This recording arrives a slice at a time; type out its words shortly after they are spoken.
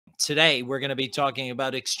Today, we're going to be talking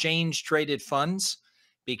about exchange-traded funds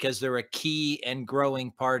because they're a key and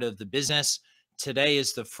growing part of the business. Today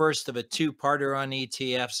is the first of a two-parter on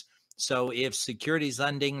ETFs. So if securities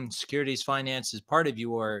lending and securities finance is part of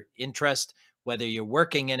your interest, whether you're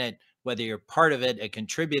working in it, whether you're part of it, a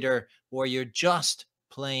contributor, or you're just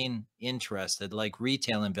plain interested like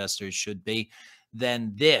retail investors should be,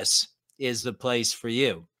 then this is the place for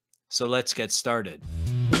you. So let's get started.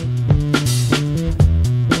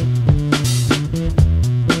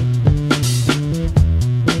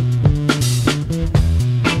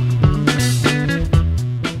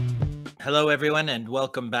 Hello, everyone, and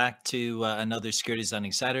welcome back to another Securities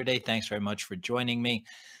Lending Saturday. Thanks very much for joining me.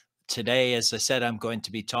 Today, as I said, I'm going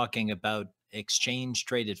to be talking about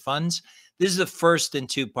exchange-traded funds. This is the first in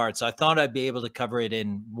two parts. I thought I'd be able to cover it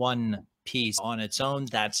in one piece on its own.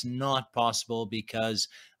 That's not possible because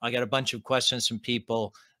I got a bunch of questions from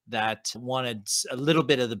people that wanted a little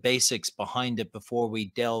bit of the basics behind it before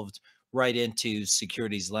we delved right into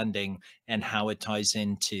securities lending and how it ties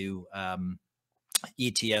into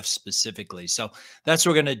ETFs specifically. So that's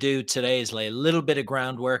what we're going to do today, is lay a little bit of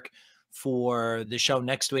groundwork for the show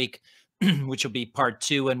next week, which will be part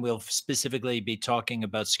 2, and we'll specifically be talking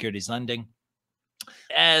about securities lending.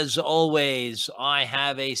 As always, I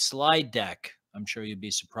have a slide deck. I'm sure you'd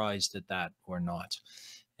be surprised at that or not.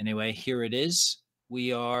 Anyway, here it is.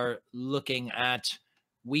 We are looking at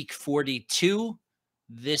week 42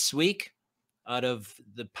 this week. Out of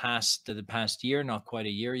the past year, not quite a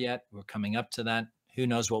year yet. We're coming up to that. Who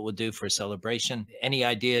knows what we'll do for a celebration? Any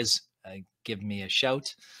ideas? Give me a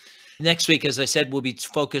shout. Next week, as I said, we'll be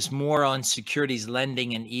focused more on securities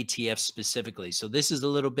lending and ETFs specifically. So this is a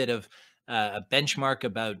little bit of a benchmark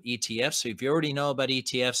about ETFs. So if you already know about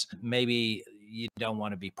ETFs, maybe you don't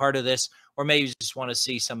want to be part of this, or maybe you just want to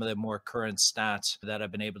see some of the more current stats that I've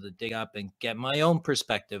been able to dig up and get my own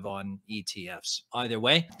perspective on ETFs. Either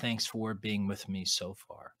way, thanks for being with me so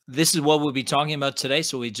far. This is what we'll be talking about today.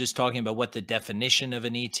 So we're just talking about what the definition of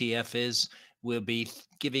an ETF is. We'll be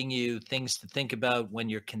giving you things to think about when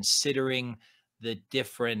you're considering the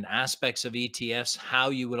different aspects of ETFs, how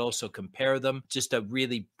you would also compare them. Just a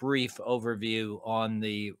really brief overview on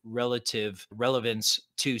the relative relevance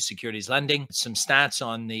to securities lending, some stats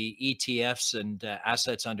on the ETFs and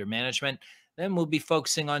assets under management. Then we'll be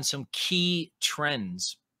focusing on some key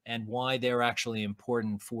trends and why they're actually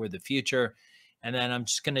important for the future. And then I'm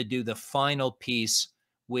just going to do the final piece,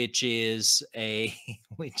 which is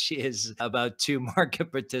about two market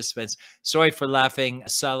participants. Sorry for laughing.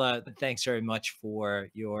 Salah, thanks very much for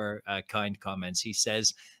your kind comments. He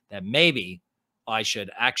says that maybe I should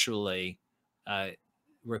actually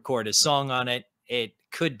record a song on it. It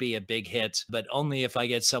could be a big hit, but only if I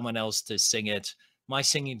get someone else to sing it. My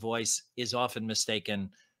singing voice is often mistaken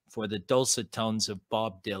for the dulcet tones of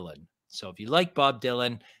Bob Dylan. So if you like Bob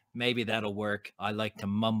Dylan, maybe that'll work. I like to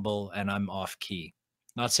mumble and I'm off key.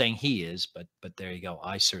 Not saying he is, but there you go.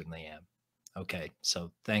 I certainly am. Okay,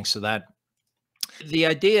 so thanks for that. The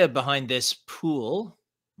idea behind this pool,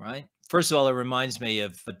 right? First of all, it reminds me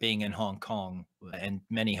of being in Hong Kong and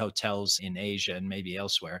many hotels in Asia and maybe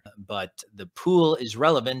elsewhere. But the pool is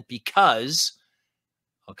relevant because,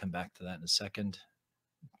 I'll come back to that in a second,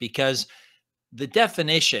 because the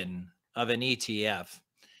definition of an ETF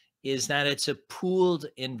is that it's a pooled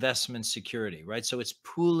investment security, right? So it's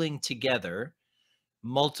pooling together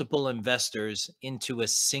multiple investors into a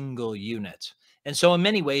single unit. And so in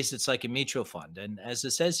many ways, it's like a mutual fund. And as it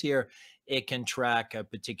says here, it can track a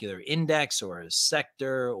particular index or a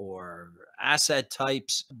sector or asset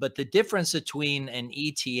types. But the difference between an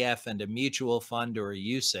ETF and a mutual fund or a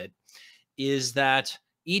UCITS is that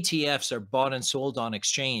ETFs are bought and sold on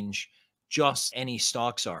exchange, just any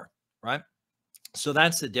stocks are, right? So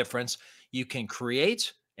that's the difference. You can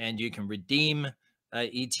create and you can redeem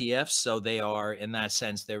ETFs. So they are, in that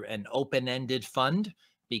sense, they're an open-ended fund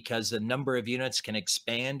because the number of units can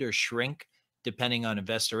expand or shrink depending on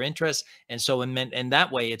investor interest. And so in that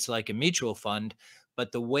way, it's like a mutual fund.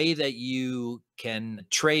 But the way that you can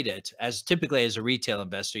trade it, as typically as a retail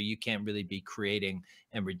investor, you can't really be creating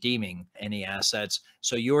and redeeming any assets.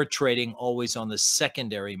 So you're trading always on the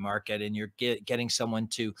secondary market, and you're getting someone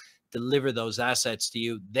to deliver those assets to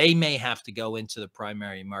you. They may have to go into the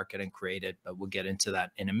primary market and create it, but we'll get into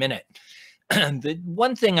that in a minute. The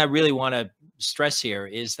one thing I really want to stress here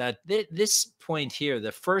is that this point here,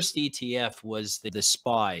 the first ETF was the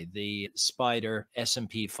SPY, the Spider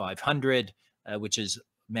S&P 500, which is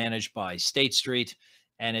managed by State Street,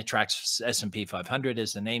 and it tracks S&P 500,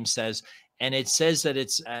 as the name says. And it says that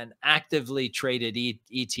it's an actively traded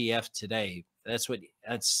ETF today.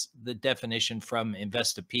 That's the definition from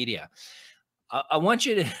Investopedia. I want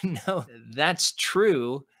you to know that's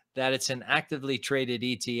true, that it's an actively traded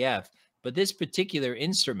ETF, but this particular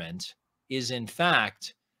instrument is in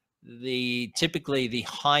fact typically the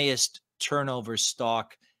highest turnover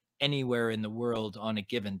stock anywhere in the world on a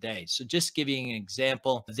given day. So just giving an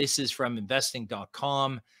example, this is from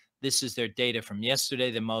investing.com. This is their data from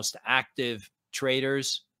yesterday, the most active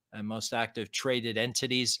traders and most active traded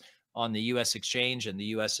entities on the US exchange. And the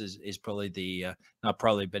US is probably not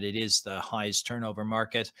probably, but it is the highest turnover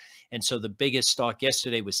market. And so the biggest stock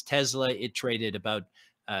yesterday was Tesla. It traded about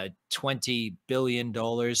 $20 billion,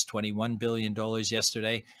 $21 billion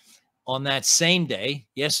yesterday. On that same day,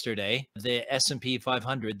 yesterday, the S&P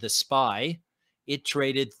 500, the SPY, it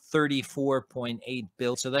traded 34.8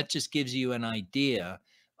 billion. So that just gives you an idea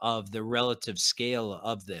of the relative scale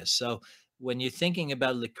of this. So when you're thinking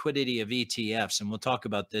about liquidity of ETFs, and we'll talk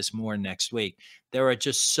about this more next week, there are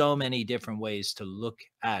just so many different ways to look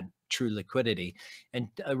at true liquidity. And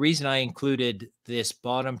a reason I included this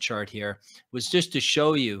bottom chart here was just to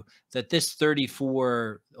show you that this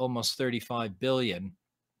 34, almost 35 billion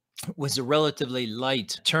was a relatively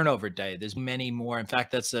light turnover day. There's many more. In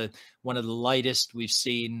fact, that's one of the lightest we've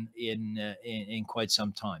seen in quite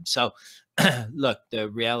some time. So look, the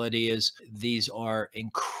reality is these are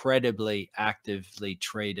incredibly actively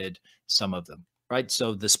traded, some of them, right?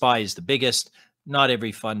 So the SPY is the biggest. Not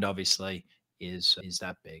every fund obviously is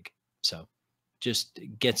that big. So just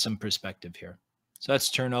get some perspective here. So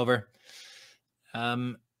that's turnover.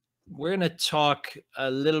 We're going to talk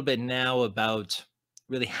a little bit now about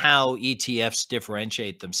really how ETFs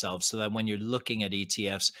differentiate themselves so that when you're looking at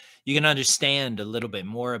ETFs, you can understand a little bit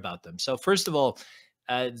more about them. So first of all,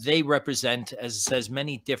 they represent, as it says,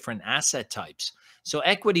 many different asset types. So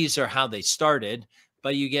equities are how they started,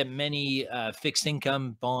 but you get many fixed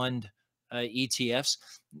income bond ETFs.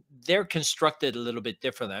 They're constructed a little bit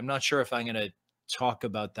differently. I'm not sure if I'm going to talk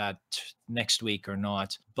about that next week or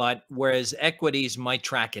not. But whereas equities might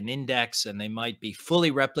track an index and they might be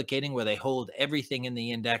fully replicating where they hold everything in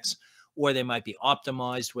the index, or they might be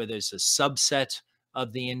optimized where there's a subset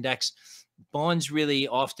of the index, bonds really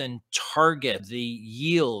often target the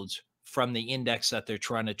yield from the index that they're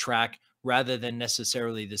trying to track rather than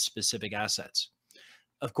necessarily the specific assets.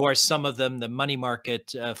 Of course, some of them, the money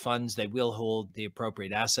market funds, they will hold the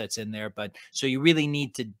appropriate assets in there. But so you really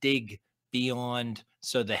need to dig beyond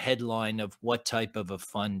the headline of what type of a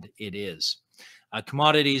fund it is.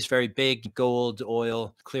 Commodities, very big, gold,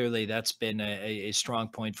 oil, clearly that's been a strong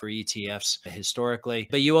point for ETFs historically.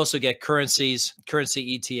 But you also get currencies,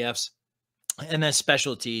 currency ETFs, and then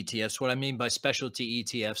specialty ETFs. What I mean by specialty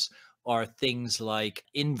ETFs are things like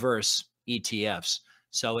inverse ETFs.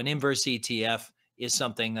 So an inverse ETF is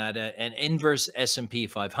something that an inverse S&P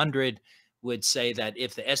 500 would say that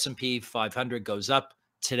if the S&P 500 goes up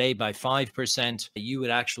today by 5%, you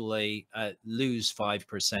would actually lose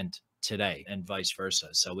 5% today and vice versa.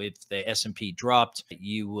 So if the S&P dropped,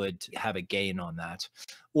 you would have a gain on that.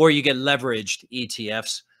 Or you get leveraged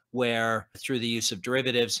ETFs where through the use of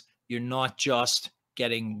derivatives, you're not just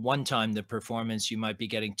getting one time the performance, you might be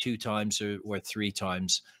getting 2 times or 3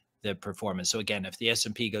 times the performance. So again, if the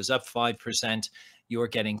S&P goes up 5%, you're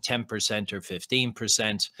getting 10% or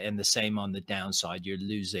 15%, and the same on the downside, you're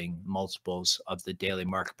losing multiples of the daily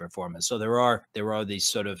market performance. So there are these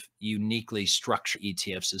sort of uniquely structured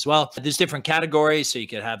ETFs as well. There's different categories, so you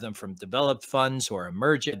could have them from developed funds or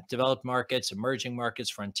emerging developed markets, emerging markets,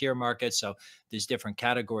 frontier markets. So there's different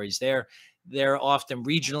categories there. They're often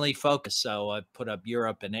regionally focused. So I put up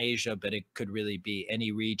Europe and Asia, but it could really be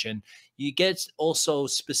any region. You get also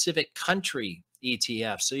specific country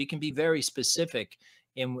ETFs. So you can be very specific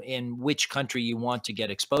in which country you want to get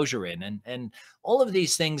exposure in. And all of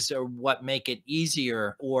these things are what make it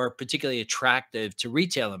easier or particularly attractive to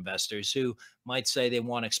retail investors who might say they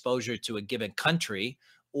want exposure to a given country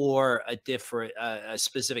or a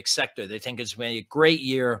specific sector. They think it's been a great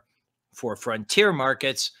year for frontier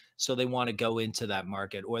markets, so they want to go into that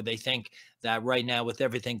market. Or they think that right now with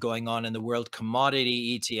everything going on in the world,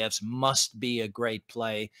 commodity ETFs must be a great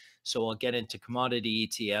play. So I'll get into commodity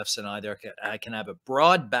ETFs and either I can have a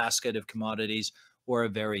broad basket of commodities or a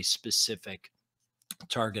very specific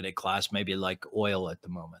targeted class, maybe like oil at the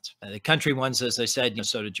moment. The country ones, as I said,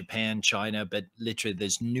 so do Japan, China, but literally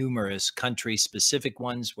there's numerous country specific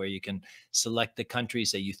ones where you can select the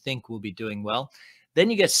countries that you think will be doing well.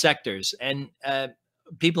 Then you get sectors, and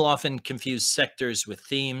people often confuse sectors with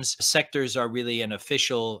themes. Sectors are really an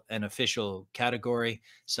official category.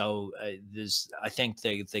 So there's, I think,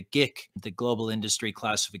 the GIC, the Global Industry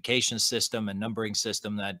Classification System, a numbering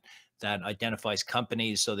system that that identifies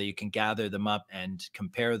companies so that you can gather them up and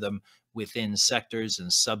compare them within sectors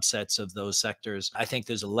and subsets of those sectors. I think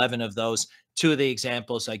there's 11 of those. Two of the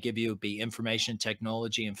examples I give you would be information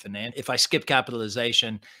technology and finance. If I skip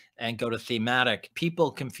capitalization and go to thematic,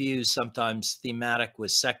 people confuse sometimes thematic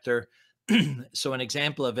with sector. So an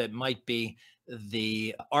example of it might be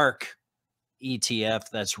the ARC ETF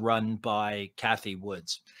that's run by Kathy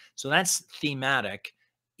Woods. So that's thematic,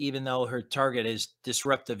 even though her target is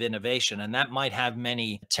disruptive innovation. And that might have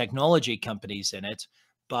many technology companies in it,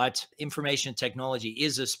 but information technology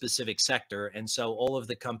is a specific sector. And so all of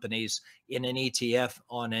the companies in an ETF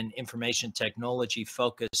on an information technology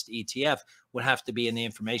focused ETF would have to be in the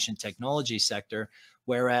information technology sector,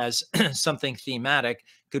 whereas something thematic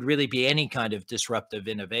could really be any kind of disruptive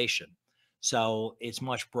innovation. So it's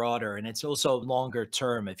much broader, and it's also longer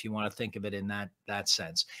term if you want to think of it in that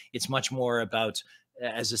sense. It's much more about,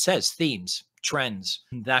 as it says, themes, trends,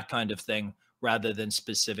 that kind of thing, rather than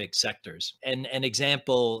specific sectors. And an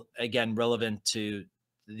example, again, relevant to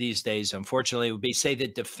these days, unfortunately, would be, say, the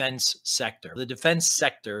defense sector. The defense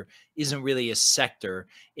sector isn't really a sector.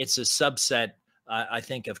 It's a subset, I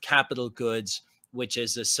think, of capital goods, which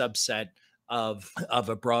is a subset of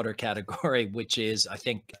a broader category, which is, I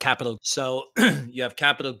think, capital. So you have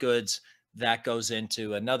capital goods that goes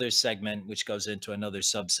into another segment, which goes into another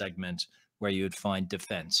subsegment where you would find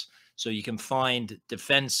defense. So you can find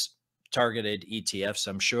defense targeted ETFs,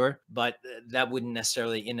 I'm sure, but that wouldn't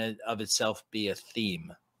necessarily in and of itself be a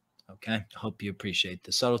theme. Okay, hope you appreciate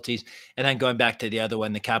the subtleties. And then going back to the other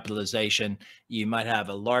one, the capitalization, you might have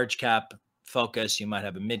a large cap focus, you might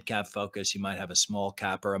have a mid cap focus, you might have a small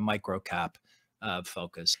cap or a micro cap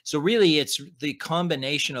focus. So really it's the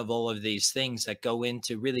combination of all of these things that go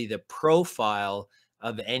into really the profile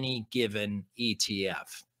of any given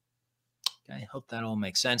ETF. Okay, hope that all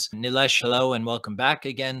makes sense. Nilesh, hello and welcome back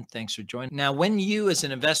again. Thanks for joining. Now, when you as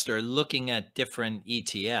an investor are looking at different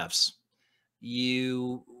ETFs,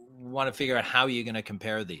 you want to figure out how you're going to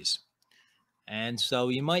compare these. And so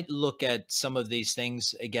you might look at some of these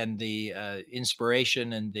things. Again, the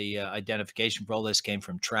inspiration and the identification for all this came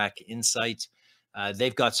from Track Insight.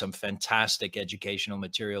 They've got some fantastic educational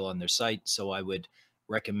material on their site. So I would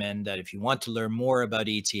recommend that if you want to learn more about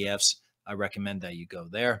ETFs, I recommend that you go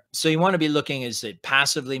there. So you want to be looking, is it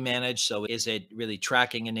passively managed? So is it really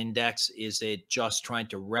tracking an index? Is it just trying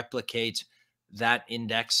to replicate that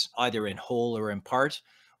index either in whole or in part?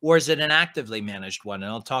 Or is it an actively managed one?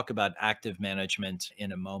 And I'll talk about active management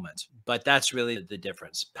in a moment. But that's really the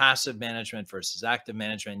difference. Passive management versus active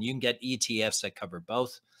management. You can get ETFs that cover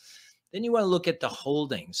both. Then you want to look at the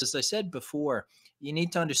holdings. As I said before, you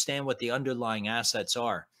need to understand what the underlying assets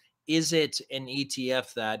are. Is it an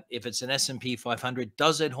ETF that, if it's an S&P 500,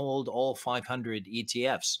 does it hold all 500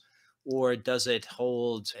 ETFs? Or does it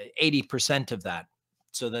hold 80% of that,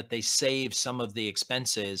 so that they save some of the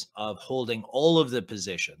expenses of holding all of the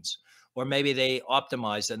positions? Or maybe they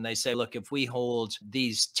optimize and they say, look, if we hold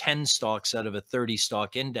these 10 stocks out of a 30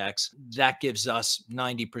 stock index, that gives us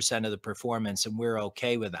 90% of the performance and we're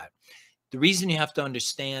okay with that. The reason you have to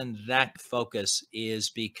understand that focus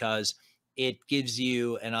is because it gives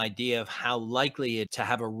you an idea of how likely to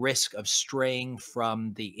have a risk of straying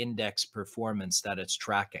from the index performance that it's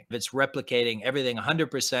tracking. If it's replicating everything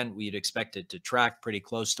 100%, we'd expect it to track pretty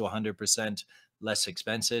close to 100% less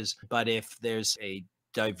expenses. But if there's a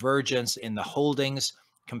divergence in the holdings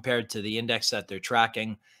compared to the index that they're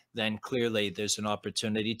tracking, then clearly there's an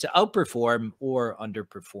opportunity to outperform or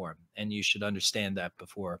underperform. And you should understand that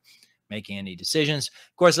before making any decisions.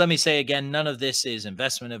 Of course, let me say again, none of this is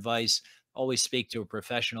investment advice. Always speak to a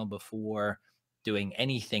professional before doing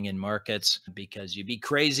anything in markets, because you'd be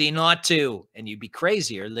crazy not to, and you'd be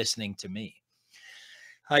crazier listening to me.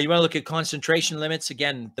 You want to look at concentration limits.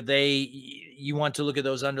 Again, you want to look at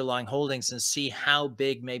those underlying holdings and see how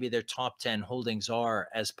big maybe their top 10 holdings are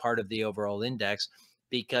as part of the overall index,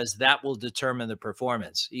 because that will determine the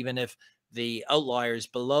performance. Even if the outliers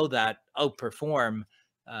below that outperform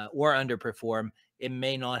or underperform, it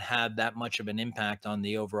may not have that much of an impact on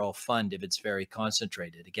the overall fund if it's very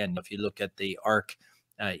concentrated. Again, if you look at the ARC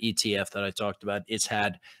ETF that I talked about, it's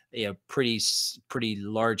had a pretty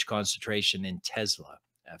large concentration in Tesla,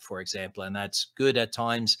 for example, and that's good at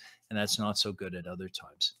times, and that's not so good at other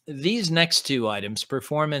times. These next two items,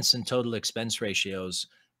 performance and total expense ratios,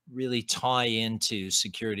 really tie into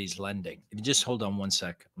securities lending. If you just hold on one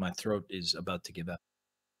sec, my throat is about to give out.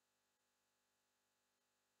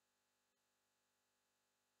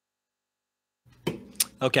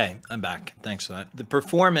 Okay, I'm back. Thanks for that. The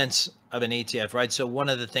performance of an ETF, right? So one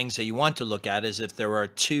of the things that you want to look at is if there are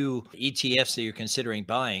two ETFs that you're considering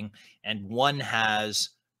buying and one has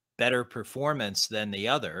better performance than the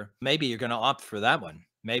other, maybe you're going to opt for that one.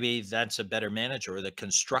 Maybe that's a better manager, or the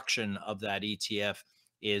construction of that ETF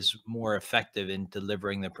is more effective in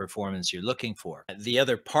delivering the performance you're looking for. The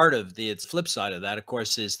other part of the flip side of that, of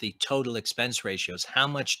course, is the total expense ratios. How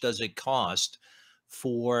much does it cost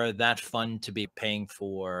for that fund to be paying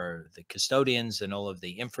for the custodians and all of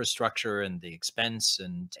the infrastructure and the expense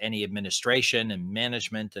and any administration and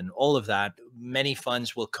management and all of that? Many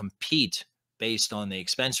funds will compete based on the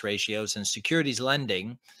expense ratios, and securities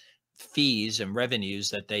lending fees and revenues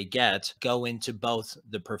that they get go into both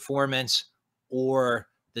the performance or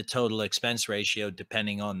the total expense ratio,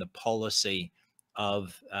 depending on the policy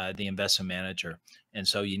of the investment manager. And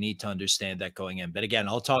so you need to understand that going in. But again,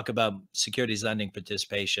 I'll talk about securities lending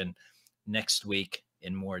participation next week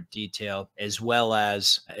in more detail, as well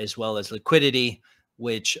as liquidity,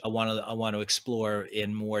 which I want to explore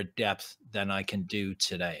in more depth than I can do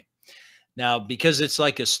today. Now, because it's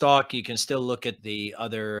like a stock, you can still look at the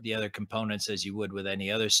other components as you would with any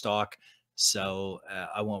other stock. So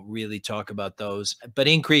I won't really talk about those. But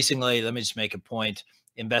increasingly, let me just make a point.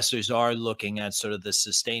 Investors are looking at sort of the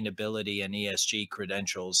sustainability and ESG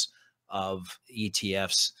credentials of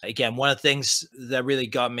ETFs. Again, one of the things that really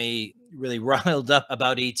got me really riled up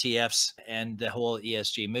about ETFs and the whole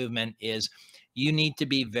ESG movement is you need to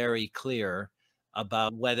be very clear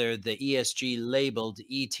about whether the ESG labeled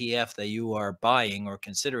ETF that you are buying or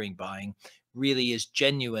considering buying really is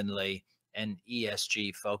genuinely an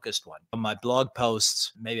ESG focused one. On my blog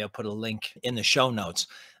posts, maybe I'll put a link in the show notes,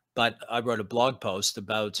 but I wrote a blog post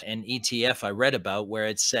about an ETF I read about where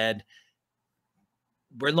it said,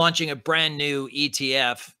 we're launching a brand new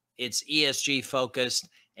ETF. It's ESG focused.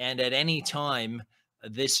 And at any time,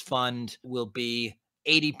 this fund will be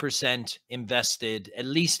 80% invested, at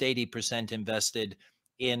least 80% invested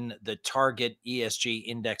in the target ESG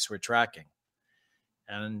index we're tracking.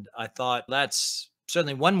 And I thought that's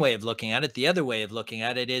certainly one way of looking at it. The other way of looking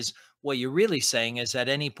at it is what you're really saying is at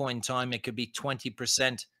any point in time, it could be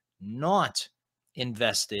 20% not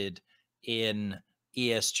invested in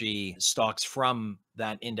ESG stocks from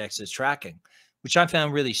that index is tracking, which I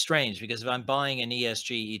found really strange, because if I'm buying an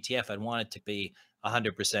ESG ETF, I'd want it to be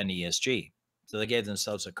 100% ESG. So they gave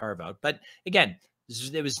themselves a carve out. But again,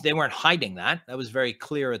 they weren't hiding that. That was very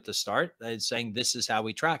clear at the start. They're saying this is how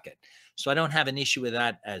we track it. So I don't have an issue with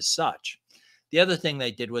that as such. The other thing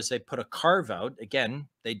they did was they put a carve out. Again,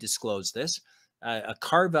 they disclosed this, a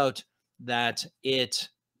carve out that it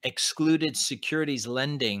excluded securities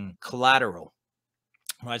lending collateral.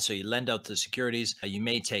 Right, so you lend out the securities. You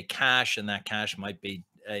may take cash, and that cash might be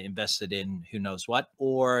invested in who knows what,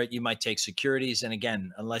 or you might take securities. And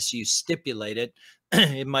again, unless you stipulate it,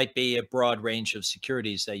 it might be a broad range of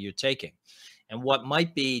securities that you're taking. And what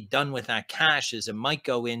might be done with that cash is it might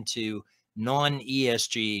go into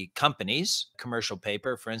non-ESG companies, commercial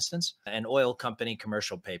paper, for instance, an oil company,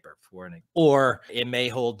 commercial paper, or it may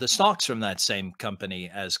hold the stocks from that same company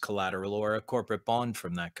as collateral, or a corporate bond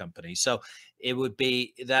from that company. So it would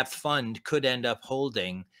be that fund could end up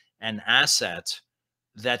holding an asset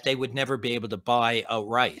that they would never be able to buy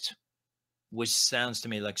outright, which sounds to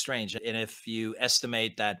me like strange. And if you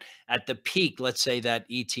estimate that at the peak, let's say that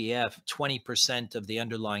ETF, 20% of the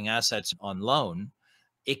underlying assets on loan,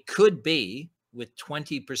 it could be with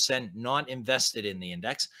 20% not invested in the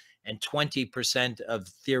index and 20% of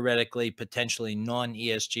theoretically potentially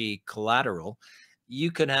non-ESG collateral,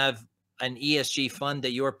 you could have an ESG fund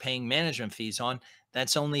that you're paying management fees on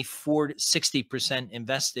that's only 60%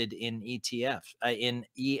 invested in ETFs, in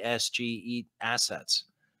ESG assets.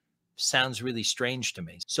 Sounds really strange to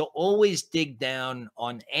me. So always dig down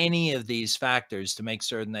on any of these factors to make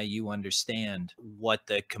certain that you understand what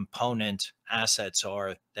the component assets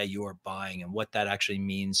are that you are buying and what that actually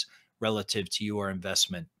means relative to your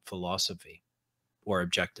investment philosophy or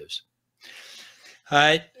objectives.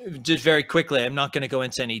 Just very quickly, I'm not going to go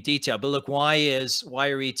into any detail, but look, why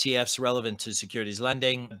are ETFs relevant to securities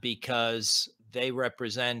lending? Because they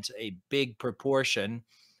represent a big proportion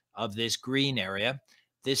of this green area.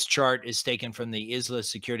 This chart is taken from the ISLA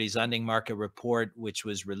Securities Lending Market Report, which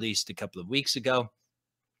was released a couple of weeks ago.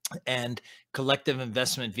 And collective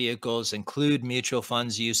investment vehicles include mutual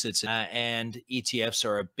funds, UCITS, and ETFs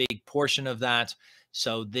are a big portion of that.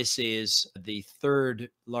 So this is the third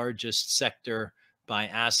largest sector by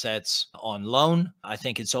assets on loan. I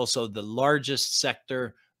think it's also the largest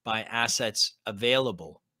sector by assets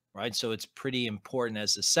available, right? So it's pretty important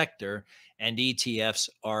as a sector, and ETFs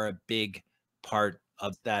are a big part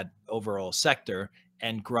of that overall sector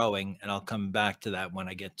and growing. And I'll come back to that when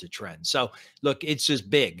I get to trends. So look, it's just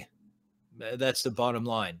big. That's the bottom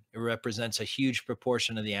line. It represents a huge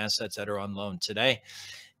proportion of the assets that are on loan today.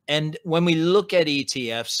 And when we look at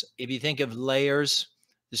ETFs, if you think of layers,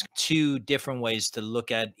 there's two different ways to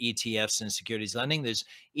look at ETFs and securities lending. There's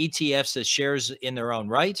ETFs as shares in their own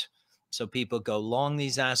right. So people go long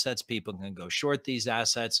these assets, people can go short these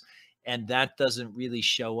assets, and that doesn't really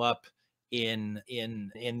show up in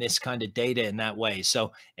this kind of data in that way.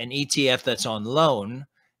 So an ETF that's on loan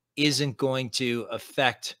isn't going to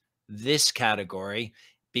affect this category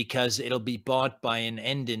because it'll be bought by an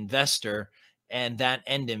end investor, and that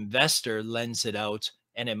end investor lends it out,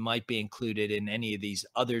 and it might be included in any of these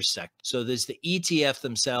other sectors. So there's the ETF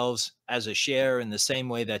themselves as a share in the same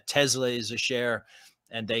way that Tesla is a share,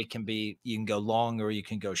 and they can be, you can go long or you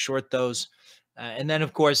can go short those. And then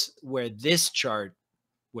of course, where this chart,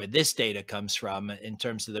 where this data comes from in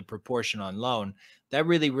terms of the proportion on loan, that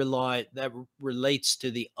relates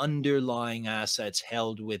to the underlying assets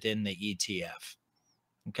held within the ETF.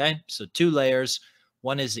 Okay, so two layers.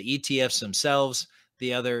 One is the ETFs themselves.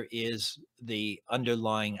 The other is the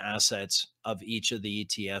underlying assets of each of the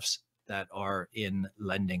ETFs that are in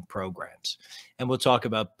lending programs. And we'll talk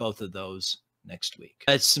about both of those next week.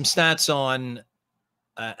 Some stats on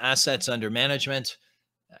assets under management.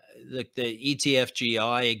 The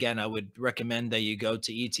ETFGI, again, I would recommend that you go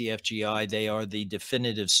to ETFGI. They are the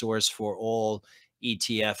definitive source for all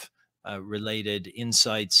ETF related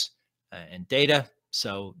insights and data.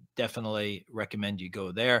 So definitely recommend you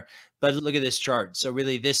go there. But look at this chart. So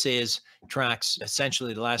really this tracks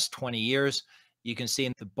essentially the last 20 years. You can see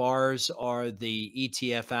the bars are the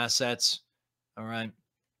ETF assets. All right.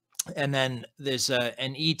 And then there's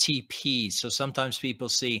an ETP. So sometimes people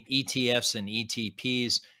see ETFs and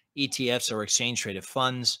ETPs. ETFs are exchange traded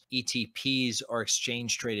funds. ETPs are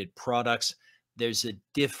exchange traded products. There's a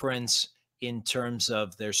difference in terms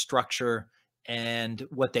of their structure and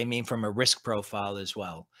what they mean from a risk profile as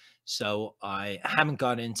well. So I haven't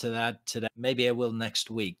got into that today. Maybe I will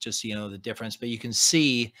next week, just so you know the difference. But you can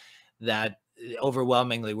see that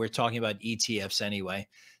overwhelmingly we're talking about ETFs anyway.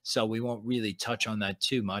 So we won't really touch on that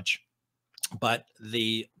too much. But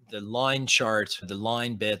the line chart, the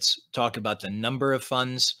line bits talk about the number of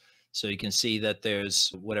funds. So you can see that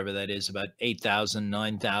there's whatever that is, about 8,000,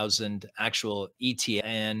 9,000 actual ETF,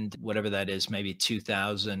 and whatever that is, maybe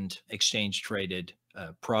 2,000 exchange traded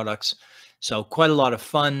products. So quite a lot of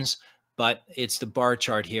funds, but it's the bar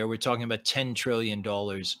chart here. We're talking about $10 trillion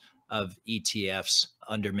of ETFs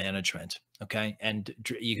under management. Okay. And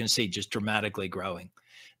you can see just dramatically growing.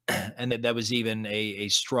 And that was even a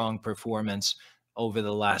strong performance over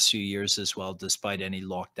the last few years as well, despite any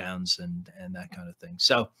lockdowns and that kind of thing.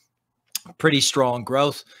 So pretty strong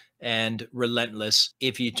growth and relentless.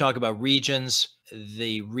 If you talk about regions,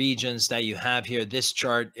 the regions that you have here, this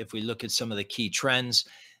chart, if we look at some of the key trends,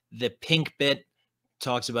 the pink bit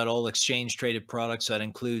talks about all exchange traded products. So that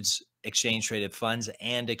includes exchange traded funds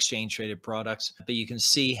and exchange traded products. But you can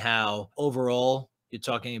see how overall, you're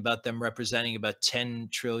talking about them representing about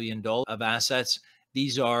 $10 trillion of assets.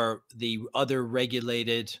 These are the other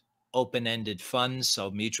regulated open-ended funds, so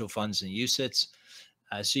mutual funds and UCITS.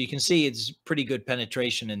 So you can see it's pretty good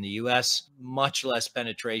penetration in the US, much less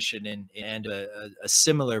penetration and a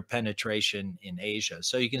similar penetration in Asia.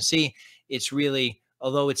 So you can see it's really,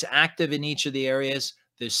 although it's active in each of the areas,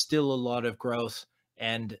 there's still a lot of growth.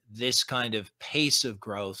 And this kind of pace of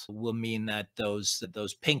growth will mean that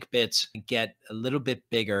those pink bits get a little bit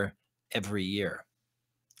bigger every year.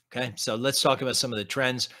 Okay, so let's talk about some of the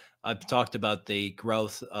trends. I've talked about the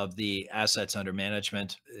growth of the assets under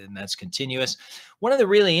management, and that's continuous. One of the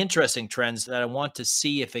really interesting trends that I want to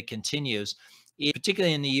see if it continues,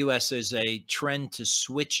 particularly in the US, there's a trend to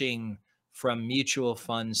switching from mutual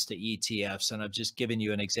funds to ETFs. And I've just given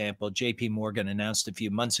you an example. JP Morgan announced a few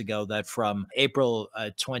months ago that from April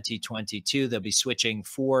 2022, they'll be switching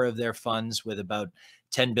 4 of their funds with about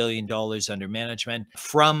 $10 billion under management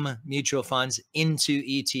from mutual funds into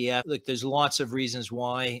ETF. Look, there's lots of reasons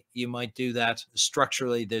why you might do that.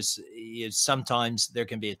 Structurally, sometimes there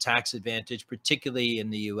can be a tax advantage, particularly in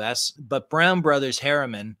the US. But Brown Brothers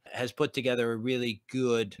Hermann has put together a really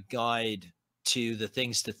good guide to the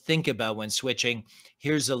things to think about when switching.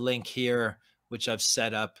 Here's a link here, which I've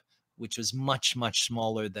set up, which was much, much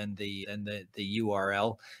smaller than the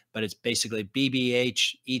URL, but it's basically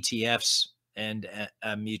BBH, ETFs, and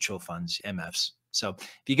mutual funds, MFs. So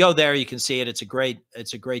if you go there, you can see it. It's a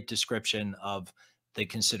great description of the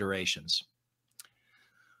considerations.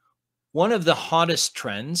 One of the hottest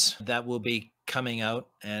trends that will be coming out,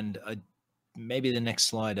 and maybe the next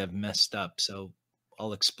slide I've messed up, so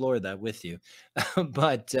I'll explore that with you,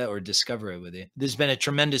 but or discover it with you. There's been a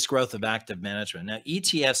tremendous growth of active management. Now,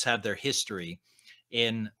 ETFs have their history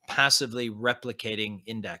in passively replicating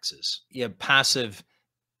indexes. You have passive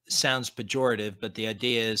sounds pejorative, but the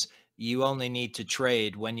idea is you only need to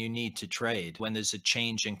trade when you need to trade, when there's a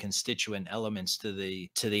change in constituent elements to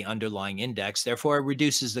the underlying index. Therefore, it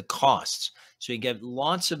reduces the costs. So you get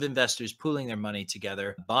lots of investors pooling their money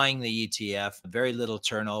together, buying the ETF, very little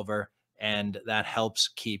turnover, and that helps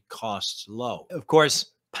keep costs low. Of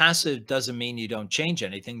course, passive doesn't mean you don't change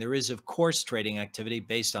anything. There is, of course, trading activity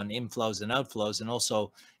based on inflows and outflows and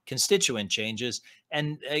also constituent changes.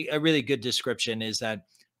 And a really good description is that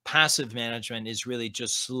passive management is really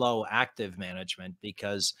just slow active management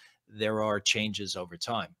because there are changes over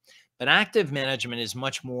time. But active management is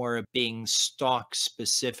much more being stock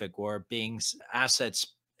specific or being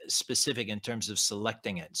assets specific in terms of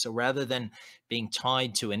selecting it. So rather than being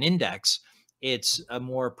tied to an index, it's a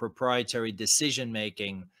more proprietary decision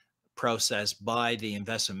making process by the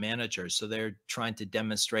investment manager. So they're trying to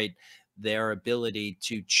demonstrate their ability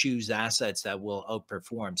to choose assets that will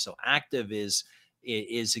outperform. So active is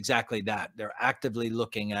exactly that. They're actively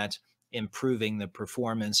looking at improving the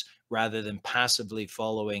performance rather than passively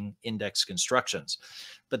following index constructions.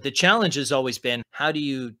 But the challenge has always been, how do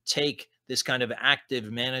you take this kind of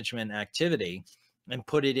active management activity and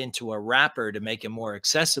put it into a wrapper to make it more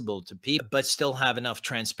accessible to people, but still have enough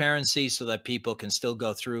transparency so that people can still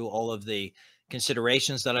go through all of the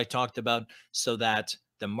considerations that I talked about, so that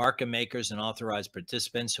the market makers and authorized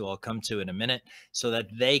participants, who I'll come to in a minute, so that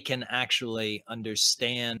they can actually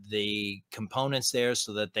understand the components there,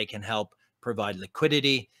 so that they can help provide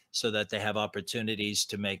liquidity, so that they have opportunities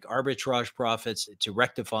to make arbitrage profits, to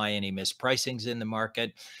rectify any mispricings in the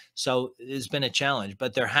market. So it's been a challenge,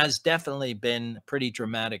 but there has definitely been pretty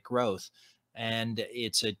dramatic growth. And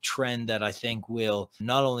it's a trend that I think will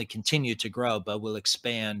not only continue to grow, but will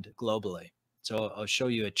expand globally. So I'll show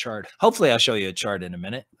you a chart. Hopefully I'll show you a chart in a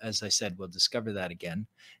minute. As I said, we'll discover that again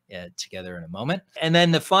together in a moment. And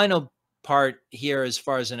then the final part here, as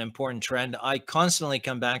far as an important trend, I constantly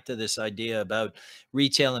come back to this idea about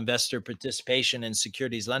retail investor participation in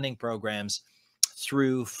securities lending programs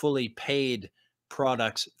through fully paid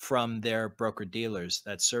products from their broker dealers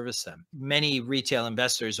that service them. Many retail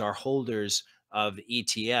investors are holders of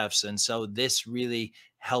ETFs. And so this really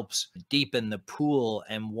helps deepen the pool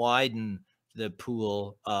and widen the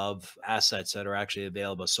pool of assets that are actually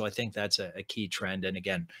available. So I think that's a key trend. And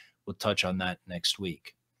again, we'll touch on that next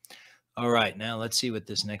week. All right, now let's see what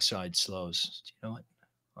this next slide slows. Do you know what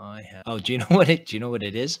I have? Oh, do you know what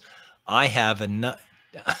it is? I have a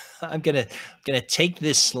I'm gonna take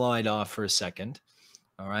this slide off for a second.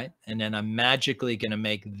 All right, and then I'm magically gonna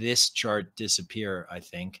make this chart disappear, I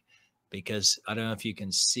think, because I don't know if you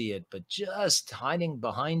can see it, but just hiding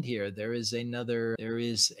behind here, there is another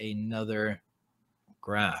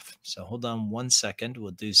graph. So hold on one second.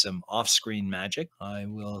 We'll do some off-screen magic. I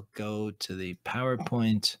will go to the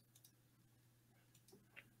PowerPoint.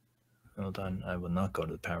 Hold on. I will not go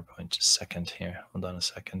to the PowerPoint. Just a second here. Hold on a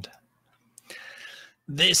second.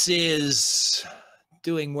 This is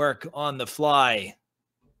doing work on the fly.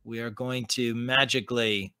 We are going to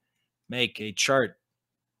magically make a chart,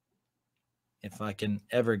 if I can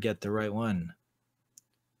ever get the right one.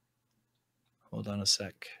 Hold on a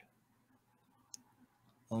sec.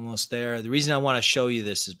 Almost there. The reason I want to show you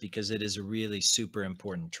this is because it is a really super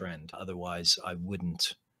important trend. Otherwise, I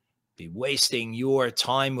wouldn't be wasting your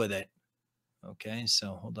time with it. Okay,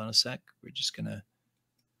 so hold on a sec. We're just going to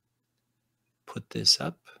put this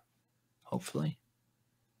up, hopefully.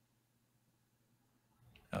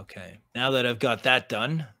 Okay, now that I've got that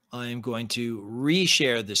done, I am going to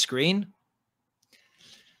reshare the screen.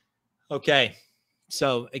 Okay,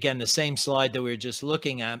 so again, the same slide that we were just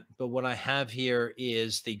looking at, but what I have here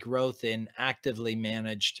is the growth in actively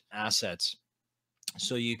managed assets.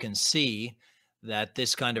 So you can see that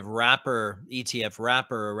this kind of wrapper, ETF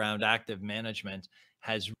wrapper around active management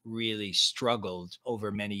has really struggled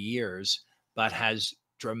over many years, but has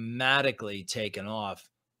dramatically taken off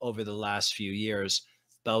over the last few years,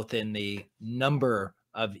 both in the number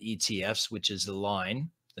of ETFs, which is the line,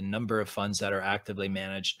 the number of funds that are actively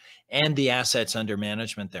managed, and the assets under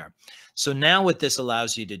management there. So now what this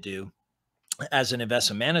allows you to do as an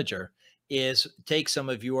investment manager is take some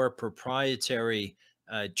of your proprietary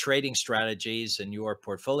trading strategies and your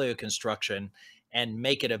portfolio construction and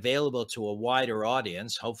make it available to a wider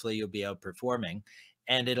audience. Hopefully you'll be outperforming,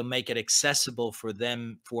 and it'll make it accessible for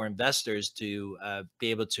them, for investors to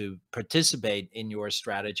be able to participate in your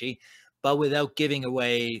strategy, but without giving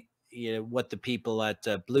away what the people at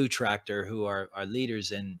Blue Tractor, who are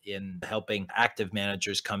leaders in helping active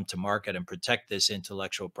managers come to market and protect this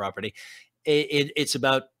intellectual property. It's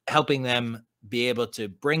about helping them be able to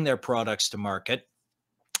bring their products to market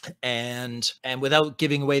and without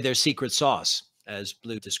giving away their secret sauce. as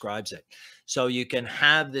Blue describes it. So you can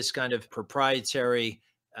have this kind of proprietary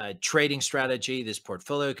trading strategy, this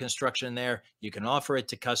portfolio construction there. You can offer it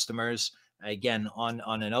to customers, again, on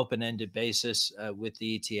an open-ended basis with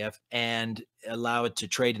the ETF, and allow it to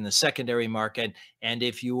trade in the secondary market. And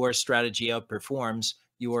if your strategy outperforms,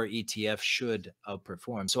 your ETF should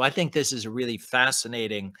outperform. So I think this is a really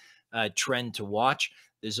fascinating trend to watch.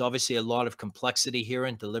 There's obviously a lot of complexity here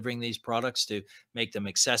in delivering these products to make them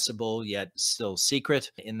accessible yet still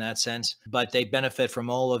secret in that sense, but they benefit from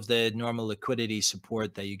all of the normal liquidity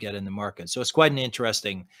support that you get in the market. So it's quite an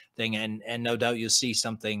interesting thing, and no doubt you'll see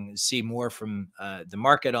more from the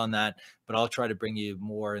market on that, but I'll try to bring you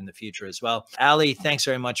more in the future as well. Ali, thanks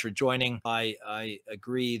very much for joining. I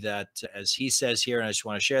agree that, as he says here, and I just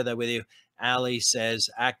want to share that with you, Ali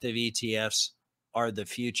says active ETFs are the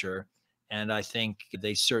future. And I think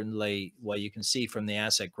they certainly, well, you can see from the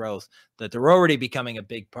asset growth that they're already becoming a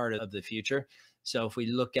big part of the future. So if we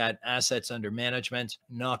look at assets under management,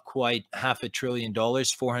 not quite $500 billion,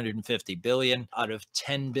 450 billion out of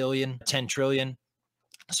 10 trillion.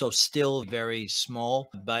 So still very small,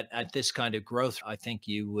 but at this kind of growth, I think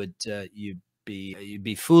you'd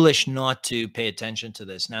be foolish not to pay attention to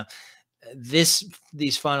this. Now, these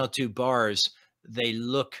final two bars, they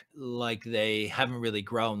look like they haven't really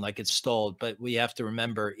grown, like it's stalled. But we have to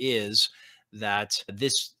remember is that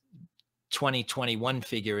this 2021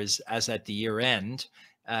 figure is as at the year end,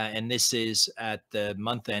 and this is at the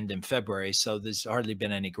month end in February. So there's hardly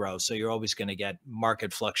been any growth. So you're always going to get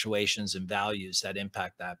market fluctuations and values that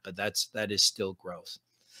impact that, but that is still growth.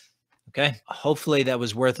 Okay, hopefully that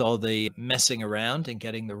was worth all the messing around and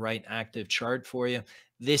getting the right active chart for you.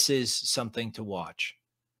 This is something to watch.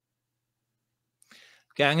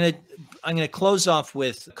 Okay, I'm gonna close off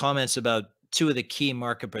with comments about two of the key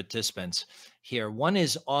market participants here. One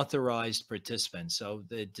is authorized participants. So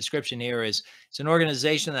the description here is it's an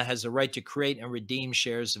organization that has the right to create and redeem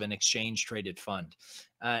shares of an exchange traded fund.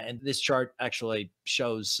 And this chart actually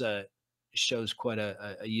shows quite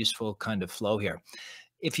a useful kind of flow here.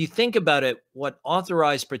 If you think about it, what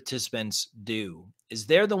authorized participants do is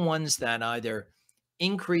they're the ones that either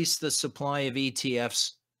increase the supply of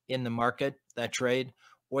ETFs in the market that trade,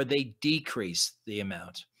 or they decrease the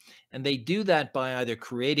amount. And they do that by either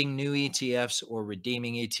creating new ETFs or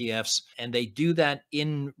redeeming ETFs. And they do that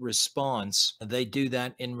in response.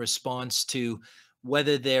 To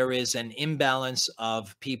whether there is an imbalance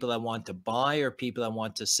of people that want to buy or people that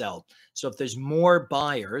want to sell. So if there's more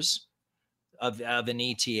buyers of an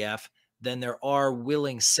ETF than there are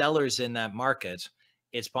willing sellers in that market,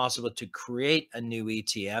 it's possible to create a new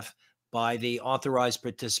ETF by the authorized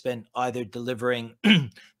participant either delivering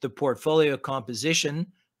the portfolio composition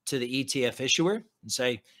to the ETF issuer and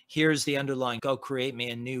say, here's the underlying, go create me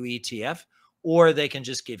a new ETF, or they can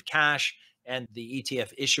just give cash and the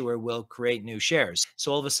ETF issuer will create new shares.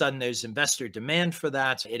 So all of a sudden there's investor demand for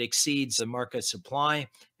that. It exceeds the market supply.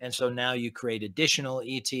 And so now you create additional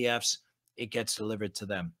ETFs, it gets delivered to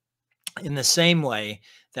them. In the same way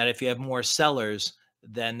that if you have more sellers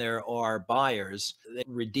than there are buyers, they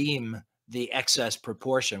redeem the excess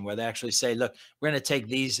proportion, where they actually say, look, we're going to take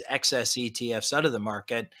these excess ETFs out of the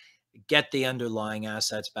market, get the underlying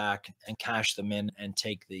assets back and cash them in and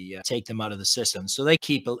take them out of the system. So they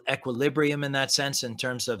keep equilibrium in that sense in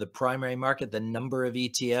terms of the primary market, the number of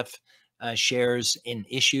ETF shares in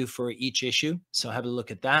issue for each issue. So have a look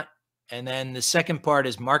at that. And then the second part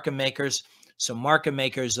is market makers. So market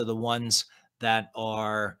makers are the ones that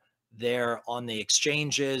are there on the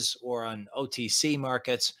exchanges or on OTC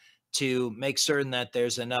markets to make certain that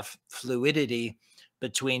there's enough fluidity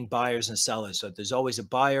between buyers and sellers. So there's always a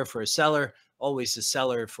buyer for a seller, always a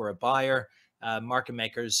seller for a buyer. Market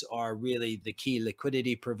makers are really the key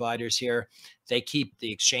liquidity providers here. They keep the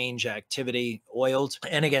exchange activity oiled.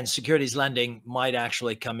 And again, securities lending might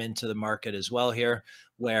actually come into the market as well here,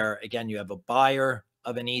 where again, you have a buyer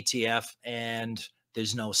of an ETF and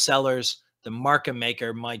there's no sellers. The market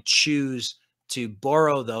maker might choose to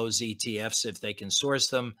borrow those ETFs if they can source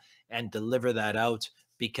them and deliver that out,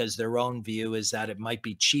 because their own view is that it might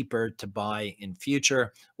be cheaper to buy in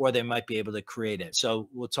future, or they might be able to create it. So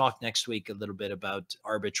we'll talk next week a little bit about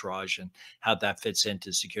arbitrage and how that fits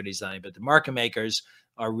into securities lending. But the market makers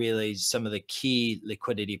are really some of the key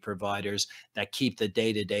liquidity providers that keep the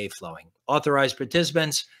day-to-day flowing. Authorized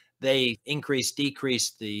participants, they increase,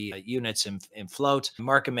 decrease the units in float.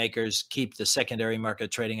 Market makers keep the secondary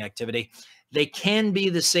market trading activity. They can be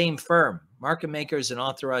the same firm. Market makers and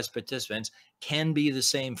authorized participants can be the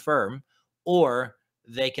same firm, or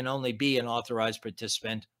they can only be an authorized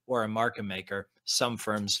participant or a market maker. Some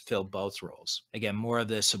firms fill both roles. Again, more of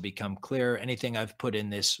this will become clear. Anything I've put in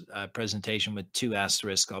this presentation with 2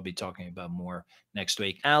 asterisks, I'll be talking about more next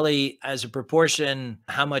week. Ali, as a proportion,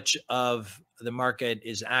 how much of the market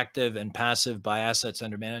is active and passive by assets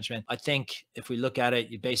under management? I think if we look at it,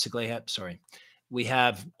 you basically have, we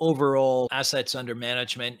have overall assets under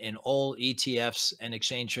management in all ETFs and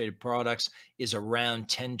exchange traded products is around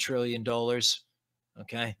 $10 trillion.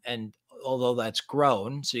 Okay. And although that's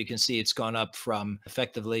grown, so you can see it's gone up from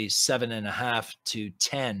effectively 7.5 to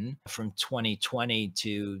 10 from 2020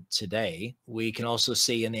 to today. We can also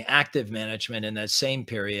see in the active management in that same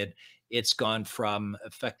period, it's gone from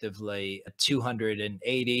effectively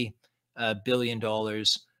 $280 billion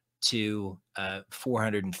to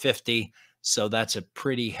 450. So that's a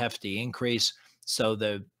pretty hefty increase. So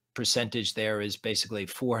the percentage there is basically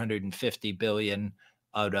 450 billion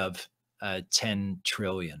out of 10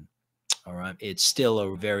 trillion. All right. It's still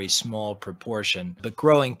a very small proportion, but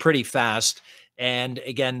growing pretty fast. And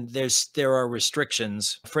again, there are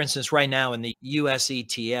restrictions. For instance, right now in the US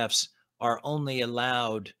ETFs are only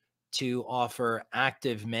allowed to offer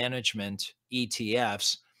active management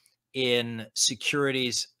ETFs in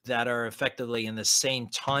securities that are effectively in the same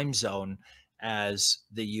time zone as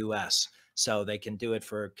the US. So they can do it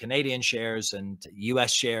for Canadian shares and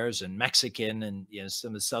US shares and Mexican and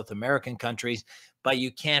some of the South American countries, but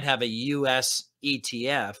you can't have a US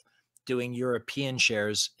ETF doing European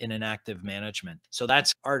shares in an active management. So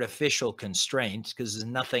that's artificial constraint because there's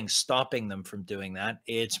nothing stopping them from doing that.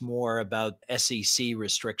 It's more about SEC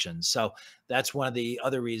restrictions. So that's one of the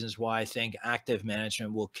other reasons why I think active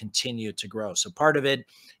management will continue to grow. So part of it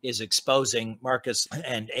is exposing markets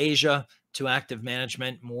and Asia to active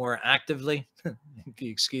management more actively, if you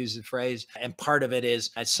excuse the phrase. And part of it is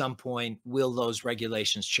at some point, will those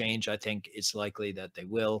regulations change? I think it's likely that they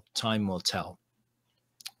will. Time will tell.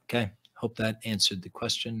 Okay, hope that answered the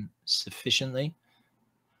question sufficiently.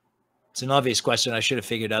 It's an obvious question. I should have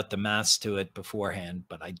figured out the maths to it beforehand,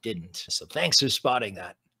 but I didn't. So thanks for spotting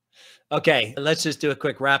that. Okay, let's just do a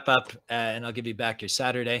quick wrap up and I'll give you back your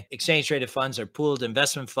Saturday. Exchange traded funds are pooled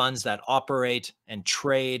investment funds that operate and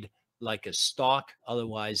trade like a stock.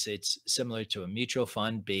 Otherwise, it's similar to a mutual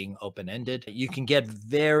fund being open-ended. You can get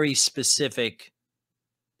very specific,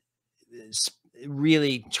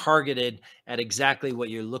 really targeted at exactly what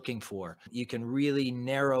you're looking for. You can really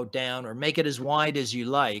narrow down or make it as wide as you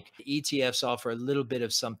like. ETFs offer a little bit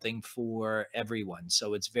of something for everyone.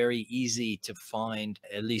 So it's very easy to find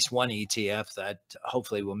at least one ETF that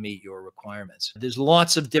hopefully will meet your requirements. There's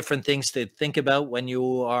lots of different things to think about when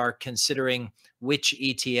you are considering which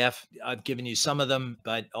ETF. I've given you some of them,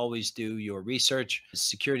 but always do your research.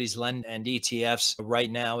 Securities Lending and ETFs right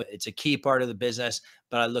now, it's a key part of the business,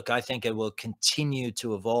 but I think it will continue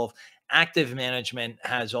to evolve. Active management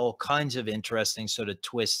has all kinds of interesting sort of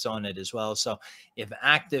twists on it as well. So if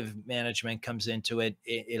active management comes into it,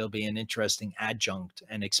 it'll be an interesting adjunct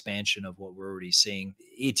and expansion of what we're already seeing.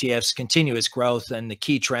 ETFs, continuous growth, and the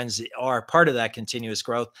key trends are part of that continuous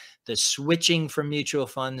growth. The switching from mutual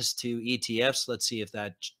funds to ETFs, let's see if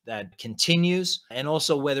that continues, and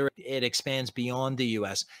also whether it expands beyond the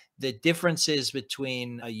US. The differences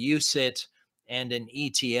between a UCIT and an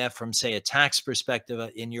ETF from, say, a tax perspective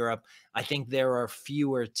in Europe, I think there are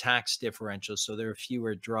fewer tax differentials. So there are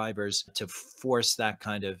fewer drivers to force that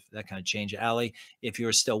kind of change. Ali, if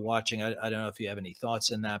you're still watching, I don't know if you have any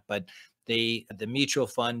thoughts on that, but the mutual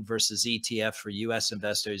fund versus ETF for US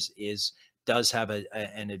investors does have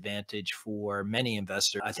an advantage for many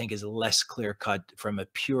investors. I think is less clear cut from a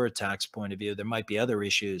pure tax point of view. There might be other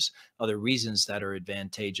issues, other reasons that are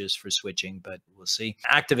advantageous for switching, but we'll see.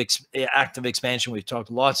 Active expansion we've talked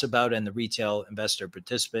lots about, and the retail investor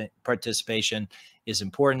participation is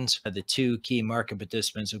important. The two key market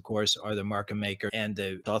participants, of course, are the market maker and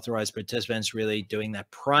the authorized participants, really doing that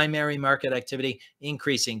primary market activity,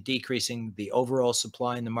 increasing, decreasing the overall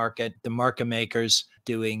supply in the market. The market makers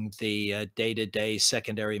doing the day-to-day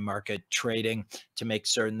secondary market trading to make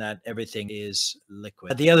certain that everything is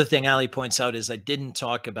liquid. The other thing Ali points out is I didn't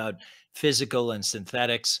talk about physical and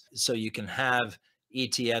synthetics. So you can have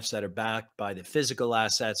ETFs that are backed by the physical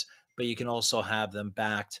assets, but you can also have them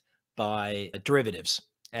backed by derivatives.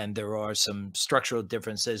 And there are some structural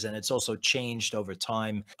differences, and it's also changed over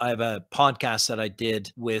time. I have a podcast that I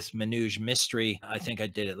did with Manoj Mistry. I think I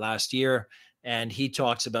did it last year. And he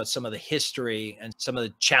talks about some of the history and some of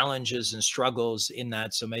the challenges and struggles in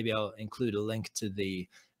that. So maybe I'll include a link to the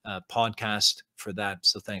podcast for that.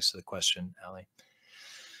 So thanks for the question, Ali.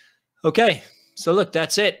 Okay, so look,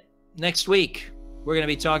 that's it. Next week, We're going to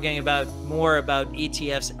be talking more about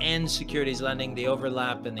ETFs and securities lending, the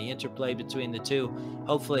overlap and the interplay between the two.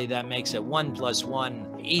 Hopefully that makes it 1 + 1.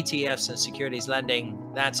 ETFs and securities lending,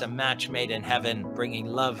 that's a match made in heaven, bringing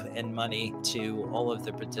love and money to all of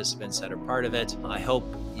the participants that are part of it. I hope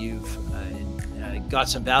you've got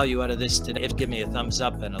some value out of this today. Give me a thumbs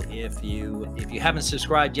up, and if you haven't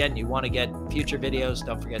subscribed yet and you want to get future videos,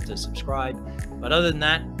 don't forget to subscribe. But other than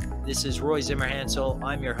that, this is Roy Zimmerhansl.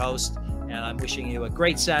 I'm your host, and I'm wishing you a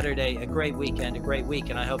great Saturday, a great weekend, a great week,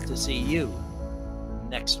 and I hope to see you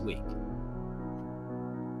next week.